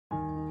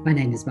My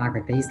name is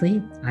Margaret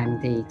Beazley. I'm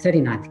the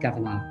 39th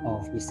Governor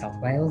of New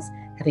South Wales,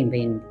 having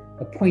been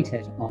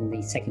appointed on the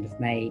 2nd of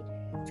May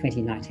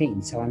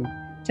 2019. So I'm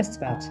just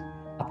about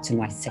up to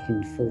my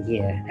second full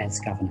year as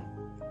Governor.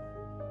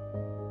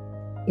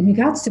 In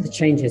regards to the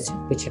changes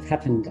which have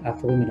happened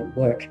for women at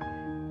work,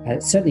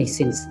 certainly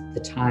since the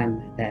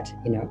time that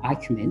I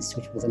commenced,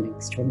 which was an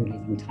extraordinarily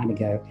long time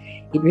ago,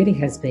 it really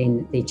has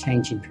been the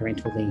change in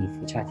parental leave,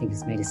 which I think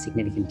has made a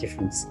significant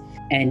difference.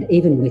 And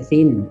even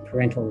within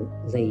parental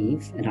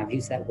leave, and I've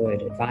used that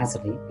word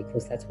advisedly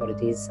because that's what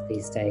it is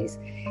these days,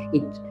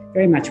 it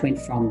very much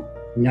went from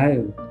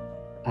no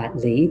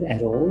leave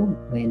at all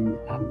when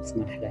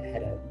someone had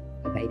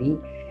a baby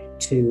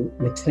to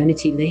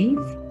maternity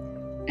leave,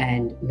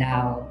 and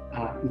now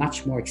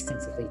much more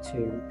extensively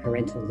to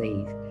parental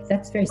leave.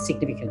 That's very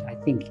significant, I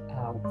think,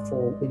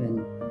 for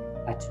women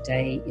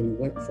today in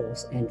the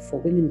workforce and for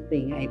women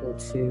being able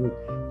to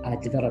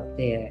develop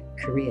their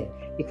career,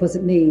 because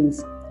it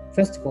means,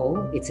 first of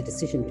all, it's a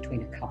decision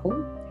between a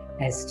couple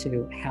as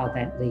to how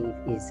that leave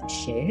is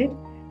shared.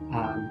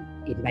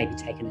 It may be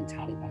taken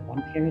entirely by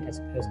one parent as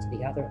opposed to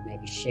the other. It may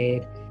be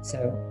shared.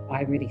 So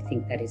I really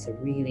think that is a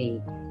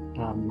really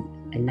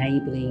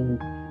enabling,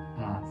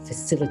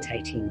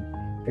 facilitating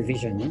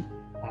provision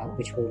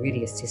which will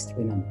really assist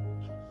women.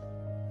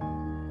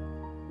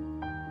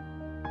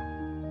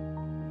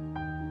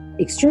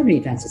 Extraordinary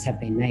advances have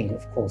been made,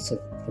 of course, of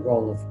the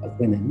role of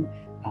women.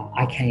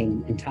 I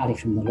came entirely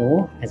from the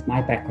law as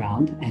my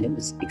background, and it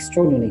was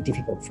extraordinarily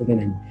difficult for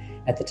women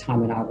at the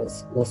time when I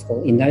was law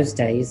school. In those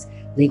days,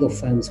 legal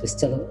firms were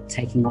still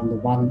taking on the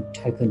one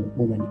token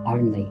woman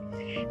only.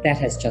 That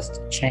has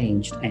just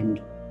changed,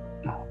 and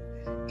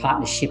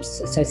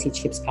partnerships,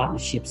 associateships,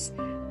 partnerships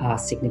are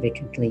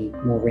significantly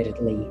more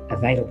readily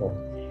available.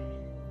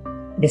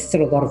 There's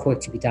still a lot of work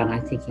to be done, I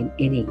think, in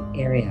any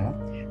area,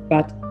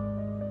 but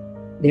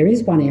there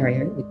is one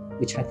area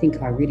which I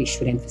think I really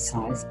should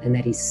emphasise, and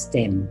that is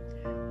STEM.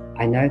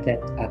 I know that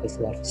there's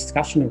a lot of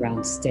discussion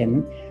around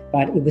STEM,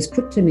 but it was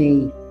put to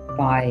me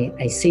by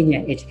a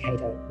senior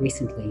educator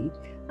recently: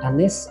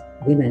 unless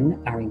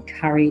women are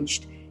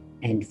encouraged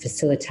and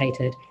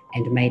facilitated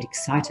and made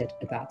excited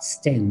about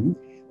STEM,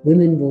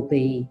 women will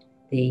be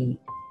the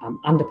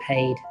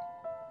underpaid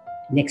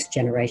next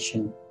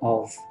generation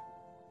of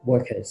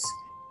workers,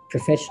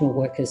 professional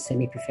workers,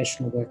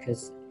 semi-professional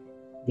workers,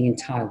 the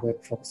entire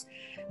workforce.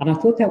 And I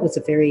thought that was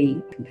a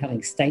very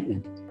compelling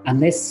statement.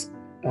 Unless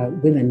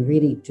women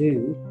really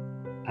do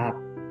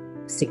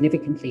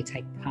significantly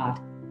take part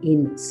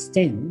in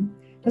STEM,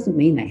 doesn't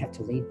mean they have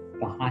to leave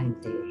behind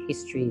their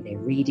history, their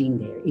reading,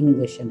 their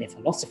English and their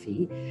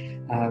philosophy,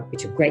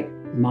 which are great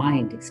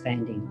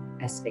mind-expanding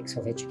aspects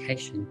of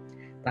education.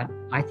 But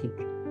I think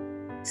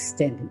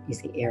STEM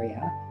is the area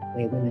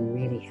where women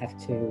really have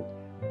to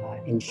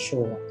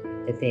ensure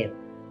that they're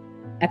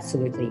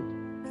absolutely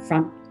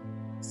front,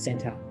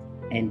 centre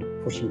and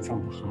pushing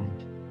from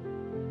behind.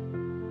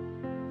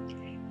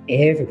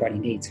 Everybody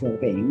needs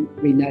wellbeing,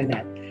 we know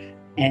that.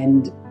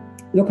 And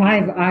look,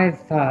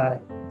 I've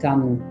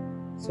done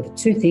sort of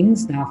two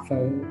things now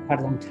for quite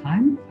a long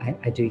time.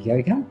 I do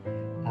yoga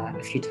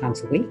a few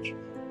times a week,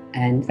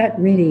 and that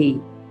really,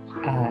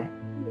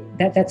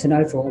 that's an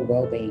overall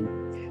wellbeing.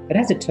 But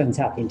as it turns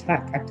out, the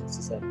entire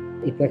practice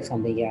it works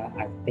on the,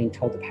 I've been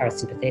told, the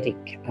parasympathetic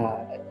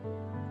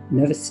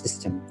nervous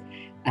system.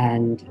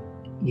 And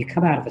you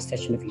come out of a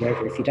session of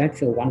yoga, if you don't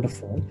feel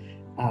wonderful,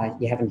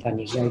 you haven't done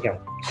your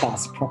yoga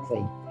class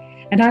properly.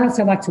 And I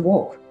also like to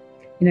walk.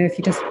 If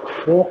you just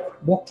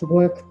walk to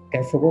work,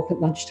 go for a walk at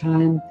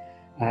lunchtime,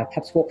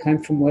 perhaps walk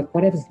home from work,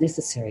 whatever's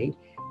necessary.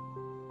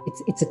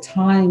 It's a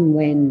time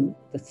when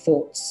the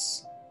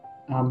thoughts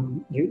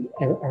you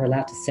are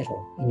allowed to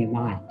settle in your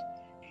mind.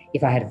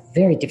 If I had a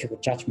very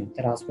difficult judgment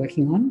that I was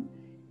working on,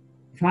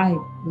 if I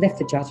left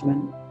the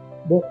judgment,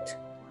 walked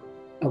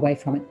away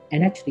from it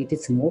and actually did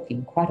some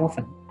walking, quite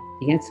often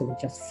the answer would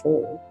just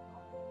fall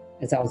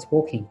as I was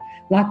walking.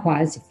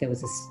 Likewise, if there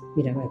was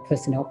a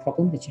personnel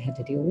problem that you had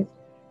to deal with,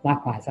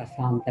 likewise I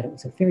found that it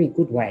was a very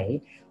good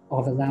way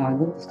of allowing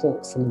all the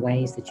thoughts and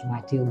ways that you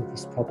might deal with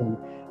this problem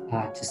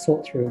to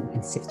sort through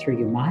and sift through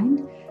your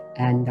mind.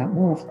 And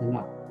more often than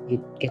not,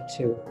 you'd get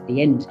to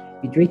the end,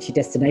 you'd reach your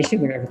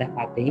destination, wherever that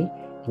might be,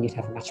 and you'd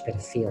have a much better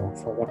feel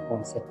for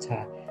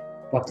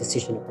what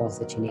decision it was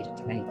that you needed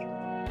to make.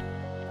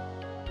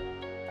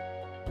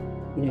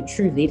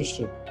 True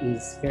leadership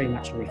is very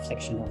much a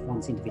reflection of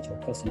one's individual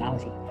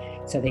personality.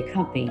 So there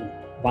can't be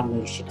one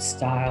leadership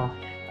style,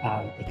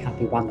 there can't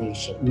be one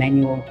leadership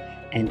manual,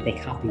 and there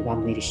can't be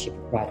one leadership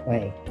right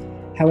way.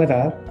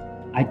 However,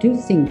 I do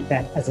think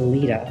that as a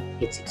leader,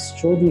 it's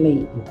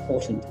extraordinarily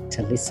important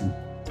to listen.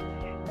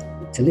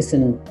 To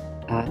listen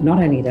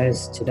not only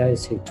to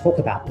those who talk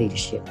about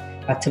leadership,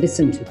 but to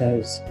listen to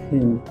those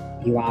whom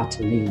you are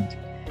to lead.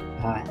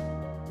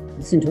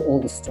 Listen to all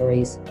the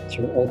stories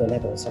through all the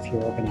levels of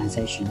your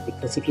organisation,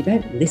 because if you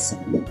don't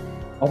listen,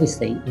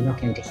 obviously you're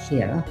not going to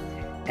hear,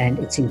 and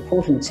it's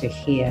important to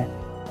hear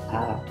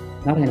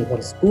not only what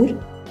is good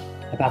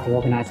about the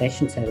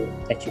organisation so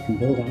that you can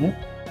build on it,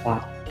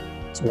 but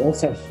to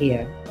also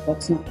hear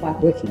what's not quite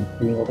working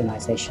in the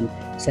organisation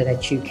so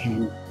that you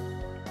can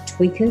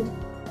tweak it,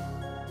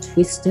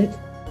 twist it,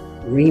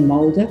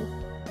 remould it,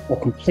 or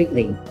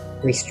completely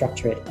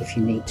restructure it if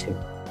you need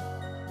to.